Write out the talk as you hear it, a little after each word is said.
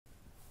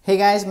Hey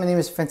guys, my name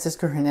is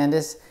Francisco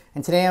Hernandez,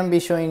 and today I'm going to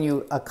be showing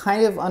you a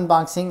kind of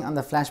unboxing on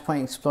the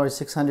Flashpoint XPLOR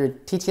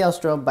 600 TTL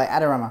strobe by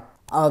Adorama.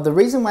 The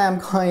reason why I'm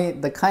calling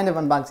it the kind of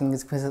unboxing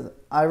is because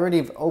I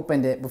already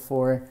opened it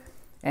before,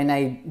 and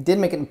I did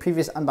make it in a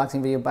previous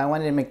unboxing video, but I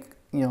wanted to make,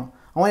 I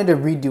wanted to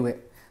redo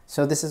it.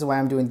 So this is why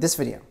I'm doing this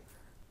video.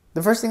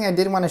 The first thing I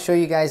did want to show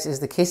you guys is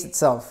the case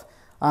itself.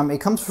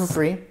 It comes for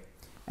free,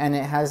 and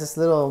it has this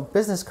little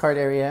business card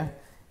area,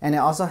 and it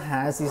also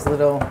has these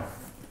little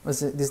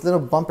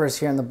bumpers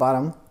here on the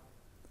bottom.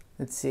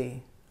 Let's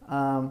see.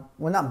 Well,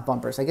 not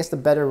bumpers. I guess the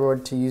better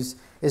word to use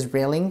is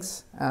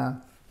railings.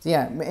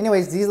 Yeah.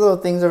 Anyways, these little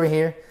things over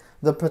here,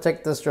 they'll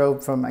protect the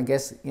strobe from, I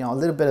guess, a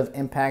little bit of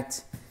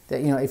impact that,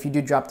 if you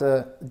do drop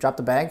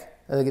the bag,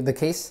 the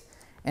case,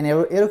 and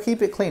it'll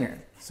keep it cleaner.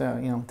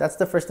 So, that's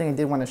the first thing I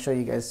did want to show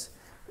you guys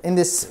in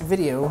this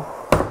video.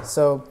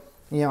 So,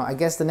 I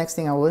guess the next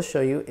thing I will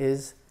show you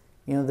is,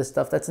 the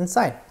stuff that's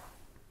inside.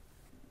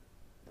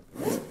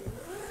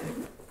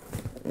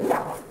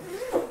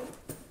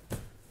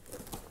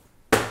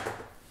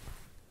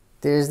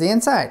 There's the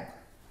inside.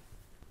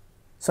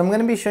 So I'm going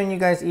to be showing you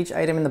guys each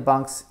item in the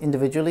box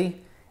individually.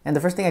 And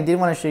the first thing I did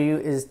want to show you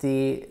is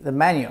the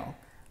manual.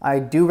 I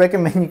do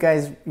recommend you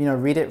guys,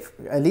 read it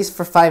at least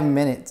for 5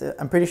 minutes.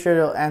 I'm pretty sure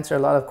it'll answer a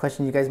lot of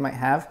questions you guys might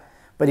have.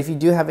 But if you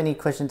do have any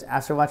questions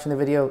after watching the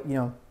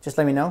video, just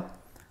let me know.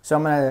 So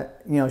I'm going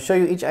to, show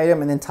you each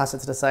item and then toss it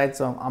to the side.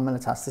 So I'm going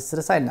to toss this to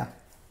the side now.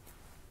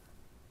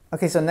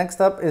 Okay, so next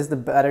up is the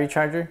battery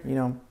charger.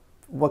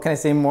 What can I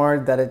say more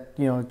that it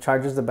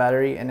charges the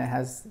battery, and it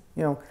has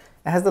it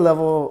has the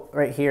level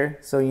right here,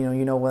 so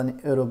you know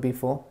when it'll be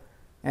full.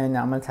 And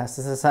now I'm gonna test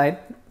this aside.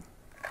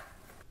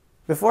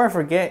 Before I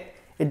forget,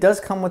 it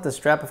does come with a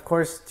strap, of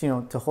course,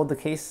 to hold the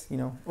case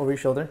over your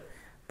shoulder.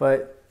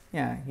 But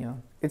yeah,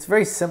 it's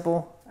very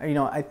simple.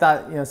 I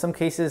thought some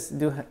cases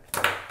do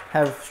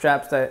have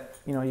straps that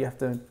you have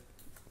to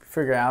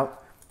figure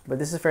out, but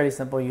this is fairly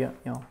simple. You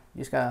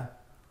just gotta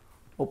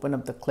open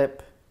up the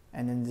clip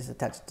and then just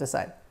attach it to the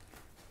side.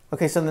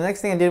 Okay, so the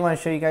next thing I did want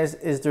to show you guys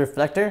is the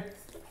reflector.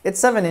 It's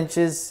 7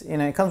 inches,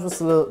 it comes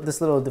with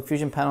this little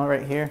diffusion panel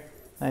right here.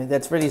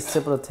 That's really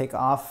simple to take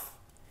off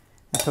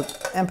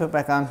and put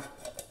back on.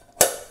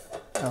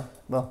 Oh,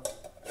 well,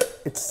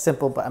 it's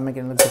simple, but I'm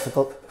making it look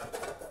difficult.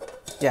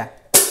 Yeah,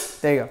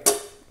 there you go.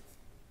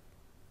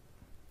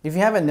 If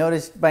you haven't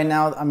noticed by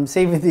now, I'm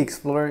saving the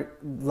Explorer,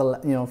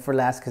 for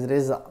last, because it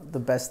is the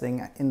best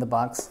thing in the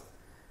box.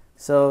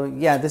 So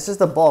yeah, this is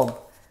the bulb.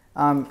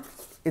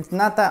 It's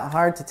not that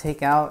hard to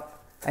take out.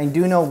 I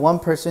do know one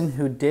person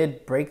who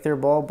did break their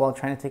bulb while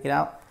trying to take it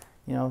out.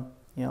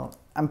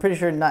 I'm pretty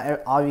sure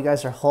not all of you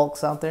guys are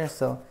Hulks out there.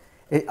 So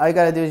all you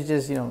gotta do is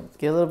just,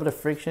 get a little bit of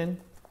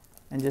friction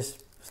and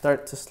just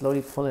start to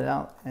slowly pull it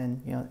out.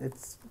 And,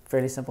 it's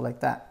fairly simple like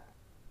that.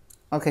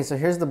 Okay, so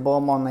here's the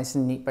bulb all nice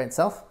and neat by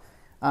itself.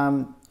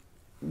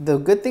 The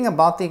good thing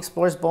about the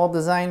Explorer's bulb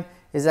design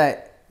is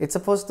that it's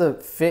supposed to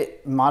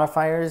fit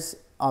modifiers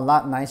a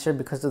lot nicer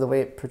because of the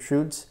way it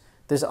protrudes.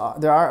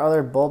 There are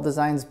other bulb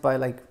designs by,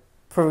 like,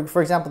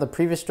 for example, the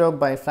previous strobe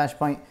by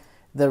Flashpoint,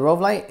 the Rove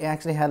light, it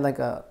actually had like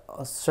a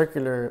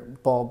circular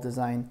bulb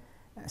design.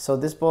 So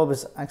this bulb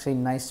is actually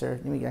nicer.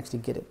 Let me actually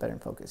get it better in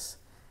focus.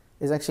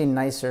 It's actually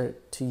nicer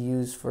to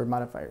use for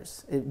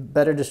modifiers. It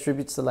better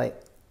distributes the light.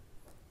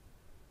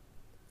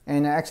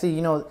 And actually,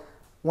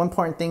 one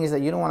important thing is that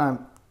you don't want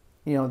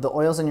to, the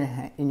oils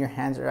in your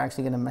hands are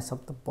actually going to mess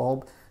up the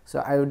bulb.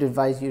 So I would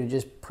advise you to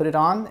just put it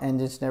on and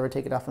just never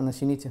take it off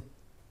unless you need to.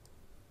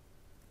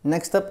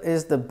 Next up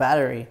is the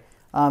battery.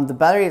 The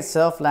battery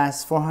itself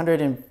lasts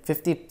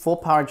 450 full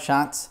powered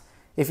shots.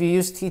 If you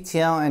use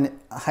TTL and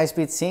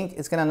high-speed sync,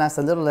 it's going to last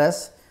a little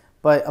less.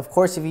 But of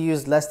course, if you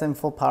use less than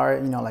full power,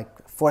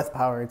 like 4th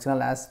power, it's going to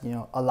last,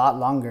 a lot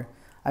longer.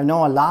 I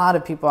know a lot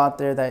of people out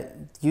there that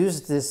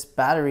use this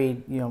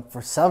battery,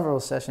 for several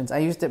sessions. I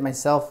used it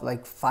myself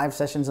like 5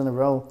 sessions in a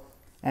row.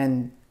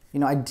 And,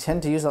 I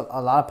tend to use a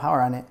lot of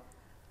power on it.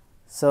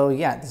 So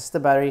yeah, this is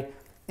the battery.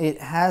 It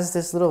has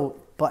this little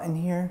button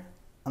here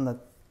on the,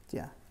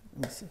 let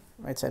me see,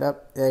 right side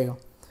up, there you go.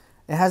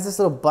 It has this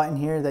little button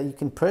here that you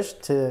can push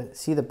to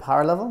see the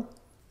power level.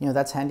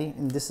 That's handy.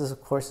 And this is,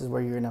 of course, is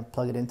where you're gonna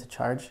plug it in to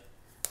charge.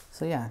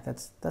 So yeah,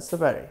 that's the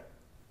battery.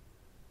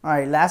 All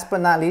right, last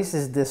but not least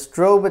is the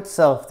strobe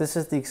itself. This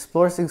is the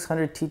Explorer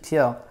 600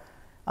 TTL.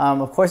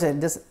 Of course,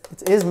 it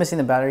is missing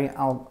the battery.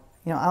 I'll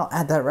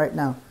add that right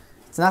now.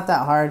 It's not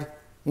that hard.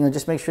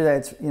 Just make sure that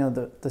it's,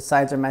 the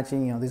sides are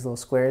matching, these little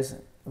squares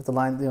with the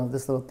line,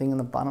 this little thing on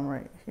the bottom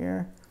right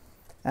here.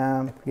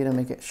 You're gonna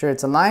make it sure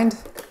it's aligned,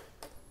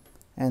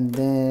 and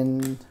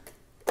then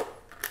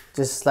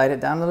just slide it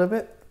down a little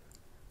bit,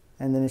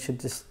 and then it should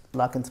just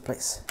lock into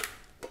place.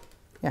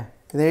 Yeah,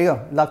 there you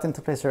go, locked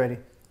into place already.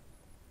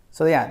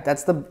 So yeah,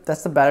 that's the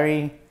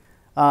battery.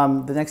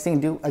 The next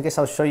thing I guess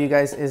I'll show you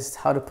guys is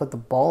how to put the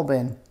bulb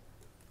in.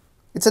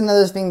 It's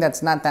another thing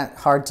that's not that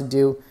hard to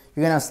do.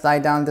 You're gonna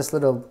slide down this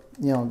little,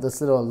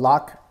 this little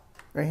lock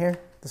right here,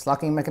 this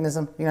locking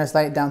mechanism. You're gonna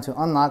slide it down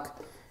to unlock,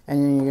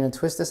 and then you're gonna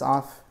twist this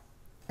off.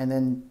 and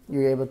then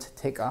you're able to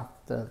take off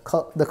the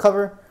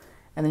cover,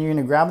 and then you're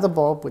gonna grab the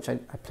bulb, which I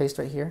placed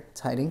right here, it's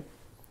hiding,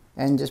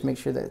 and just make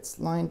sure that it's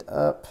lined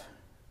up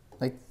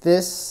like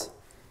this,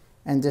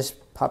 and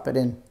just pop it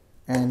in,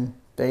 and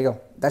there you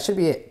go. That should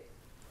be it.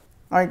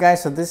 All right,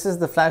 guys, so this is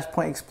the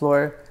Flashpoint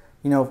XPLOR,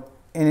 you know,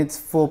 in its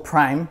full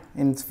prime,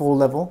 in its full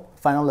level,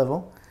 final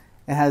level.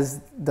 It has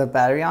the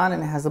battery on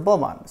and it has the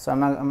bulb on. So I'm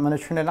gonna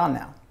turn it on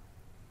now.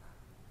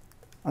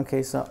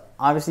 Okay, so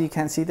obviously you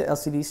can't see the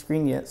LCD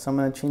screen yet, so I'm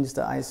gonna change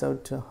the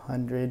ISO to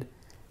 100.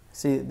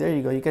 See, there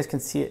you go, you guys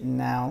can see it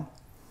now.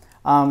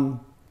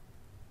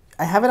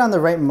 I have it on the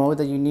right mode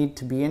that you need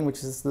to be in, which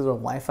is this little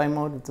Wi-Fi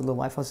mode with the little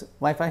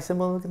Wi-Fi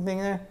symbol looking thing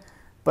there.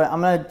 But I'm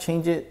gonna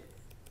change it,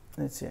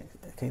 let's see,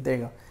 okay, there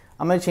you go.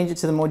 I'm gonna change it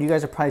to the mode you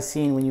guys are probably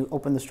seeing when you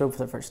open the strobe for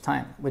the first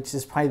time, which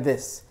is probably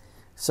this.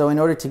 So in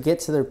order to get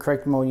to the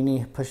correct mode, you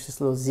need to push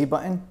this little Z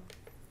button,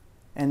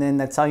 and then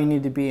that's all you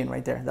need to be in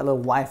right there, that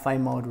little Wi-Fi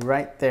mode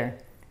right there.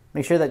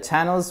 Make sure that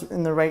channel's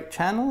in the right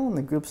channel and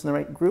the group's in the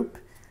right group,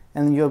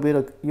 and then you'll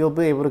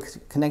be able to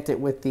connect it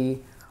with the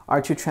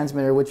R2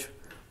 transmitter, which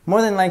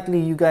more than likely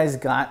you guys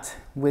got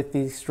with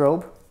the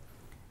strobe.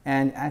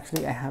 And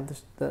actually I have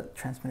the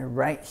transmitter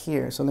right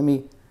here, so let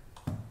me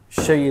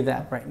show you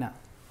that right now.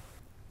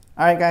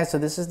 All right, guys, so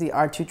this is the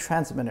R2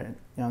 transmitter.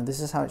 You know, this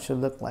is how it should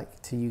look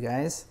like to you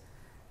guys.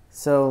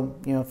 So,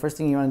 you know, first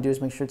thing you want to do is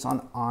make sure it's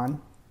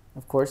on,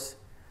 of course.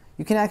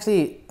 You can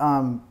actually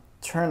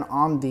turn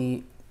on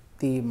the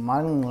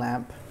modeling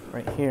lamp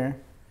right here.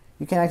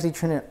 You can actually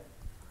turn it,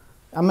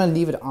 I'm going to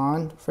leave it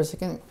on for a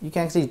second. You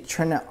can actually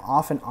turn it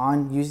off and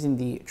on using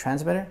the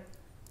transmitter.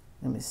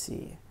 Let me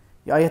see.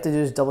 All you have to do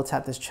is double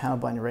tap this channel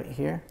button right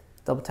here.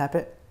 Double tap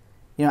it.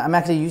 You know, I'm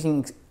actually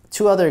using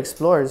 2 other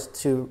explorers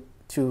to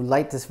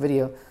light this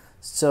video,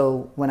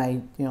 so when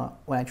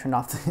I turn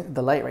off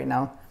the light right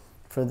now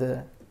for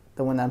the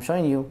one that I'm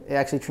showing you, it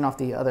actually turned off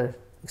the other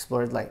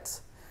Explorer's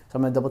lights. So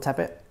I'm gonna double tap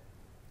it.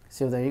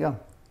 So there you go.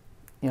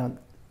 You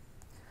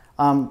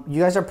know,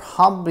 you guys are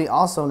probably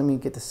also, let me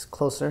get this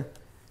closer.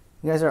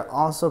 You guys are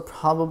also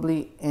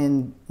probably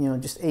in, you know,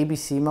 just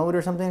ABC mode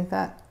or something like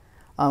that.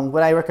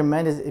 What I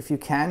recommend is, if you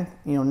can,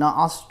 you know, not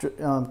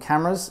all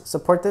cameras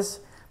support this,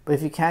 but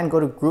if you can, go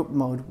to group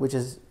mode, which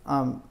is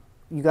all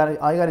you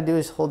gotta do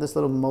is hold this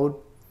little mode.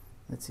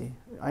 Let's see.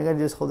 All you gotta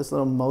do is hold this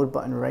little mode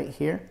button right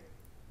here,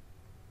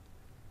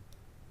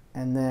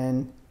 and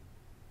then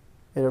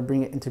it'll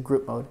bring it into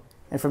group mode.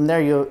 And from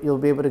there, you'll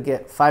be able to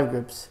get 5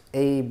 groups: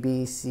 A,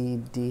 B, C,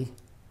 D,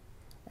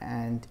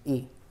 and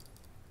E.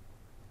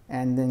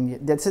 And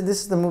then that's it.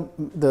 This is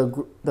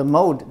the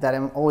mode that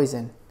I'm always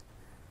in.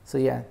 So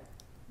yeah,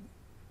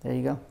 there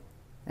you go.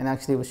 And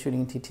actually, I was shooting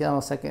in TTL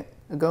a second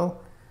ago.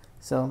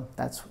 So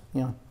that's,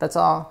 you know, that's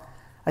all.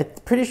 I'm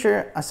pretty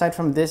sure aside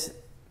from this,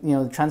 you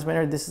know, the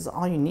transmitter, this is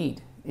all you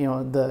need. You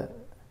know, the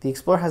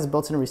XPLOR has a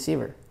built-in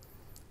receiver.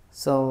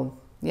 So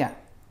yeah.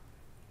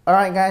 All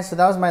right, guys, so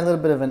that was my little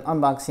bit of an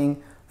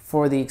unboxing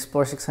for the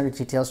XPLOR 600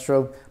 TTL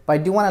strobe. But I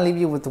do want to leave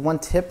you with one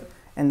tip,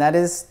 and that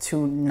is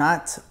to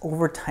not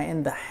over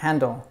tighten the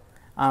handle.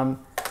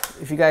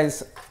 If you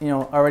guys, you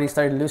know, already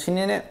started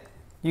loosening it,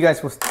 you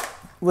guys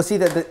will see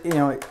that you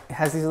know, it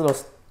has these little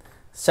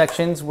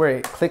sections where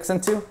it clicks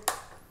into.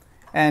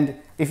 And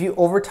if you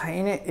over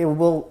tighten it, it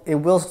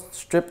will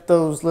strip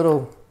those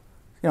little,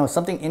 you know,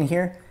 something in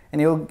here,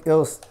 and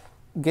it'll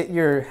get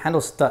your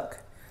handle stuck.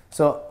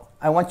 So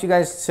I want you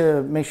guys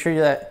to make sure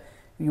that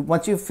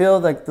once you feel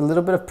like the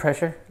little bit of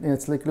pressure, you know,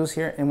 it's like loose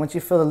here, and once you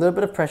feel a little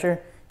bit of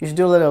pressure, you should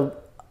do a little,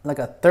 like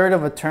a third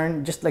of a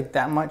turn, just like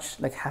that much,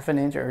 like half an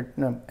inch or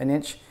no, an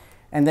inch,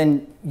 and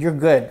then you're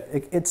good.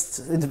 It's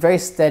very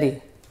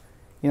steady.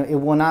 You know, it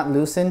will not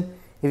loosen.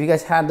 If you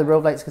guys had the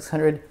Robe Light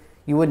 600,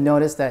 you would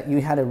notice that you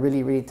had to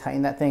really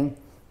tighten that thing.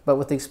 But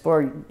with the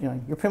XPLOR, you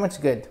know, you're pretty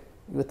much good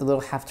with the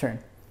little half turn.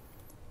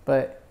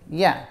 But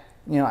yeah,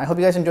 you know, I hope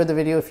you guys enjoyed the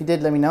video. If you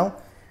did, let me know.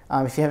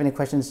 If you have any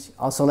questions,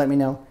 also let me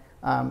know.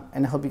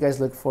 And I hope you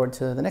guys look forward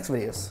to the next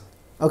videos.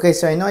 Okay,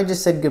 so I know I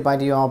just said goodbye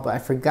to you all, but I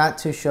forgot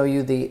to show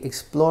you the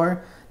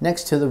XPLOR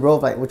next to the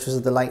Robe Light, which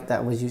was the light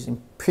that I was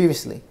using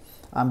previously,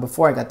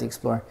 before I got the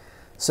XPLOR.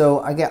 So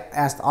I get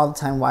asked all the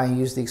time why I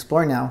use the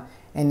XPLOR now.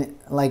 And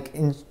like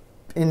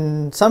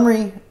in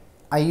summary,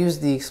 I use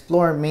the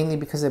XPLOR mainly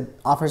because it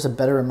offers a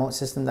better remote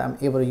system that I'm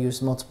able to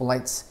use multiple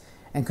lights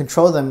and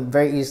control them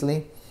very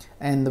easily.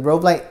 And the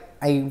Robe Light,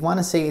 I want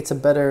to say it's a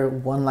better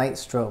one light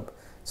strobe.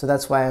 So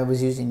that's why I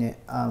was using it.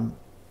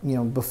 You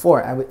know,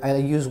 before I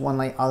use one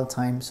light all the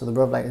time, so the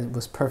Robe Light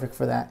was perfect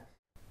for that.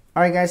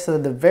 All right, guys, so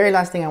the very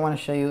last thing I want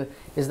to show you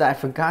is that I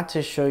forgot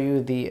to show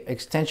you the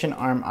extension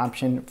arm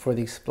option for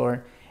the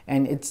XPLOR.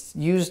 And it's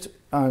used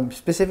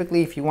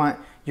specifically if you want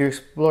your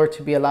XPLOR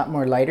to be a lot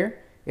more lighter.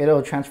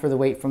 It'll transfer the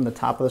weight from the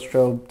top of the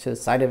strobe to the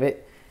side of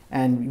it.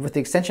 And with the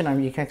extension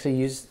arm, you can actually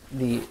use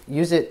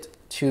it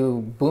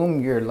to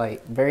boom your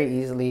light very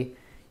easily.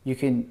 You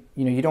can,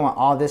 you know, you don't want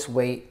all this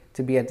weight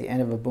to be at the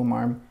end of a boom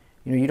arm.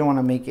 You know, you don't want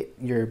to make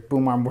your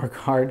boom arm work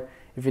hard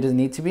if it doesn't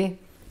need to be.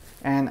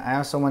 And I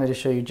also wanted to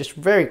show you just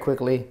very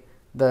quickly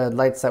the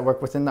lights that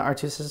work within the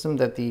R2 system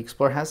that the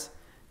XPLOR has.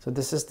 So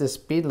this is the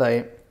speed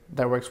light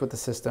that works with the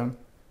system.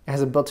 It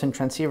has a built-in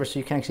transceiver, so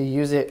you can actually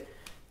use it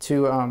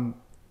to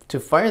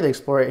fire the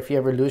Explorer if you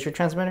ever lose your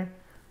transmitter,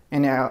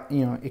 and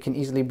you know, it can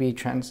easily be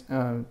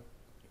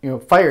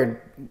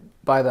fired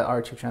by the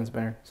R2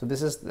 transmitter. So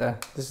this is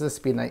the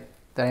speed light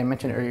that I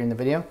mentioned earlier in the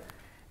video,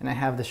 and I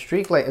have the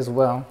streak light as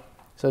well.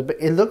 So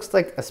it looks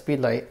like a speed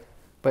light,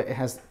 but it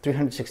has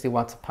 360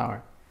 watts of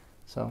power.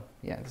 So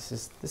yeah, this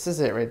is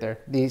it right there.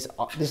 These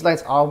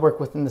lights all work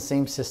within the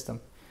same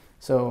system.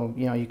 So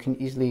you know, you can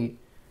easily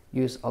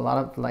use a lot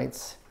of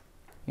lights,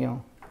 you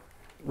know,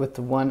 with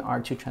the one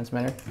R2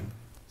 transmitter.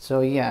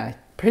 So yeah,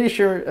 pretty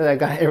sure I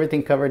got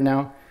everything covered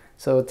now.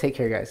 So take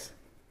care, guys.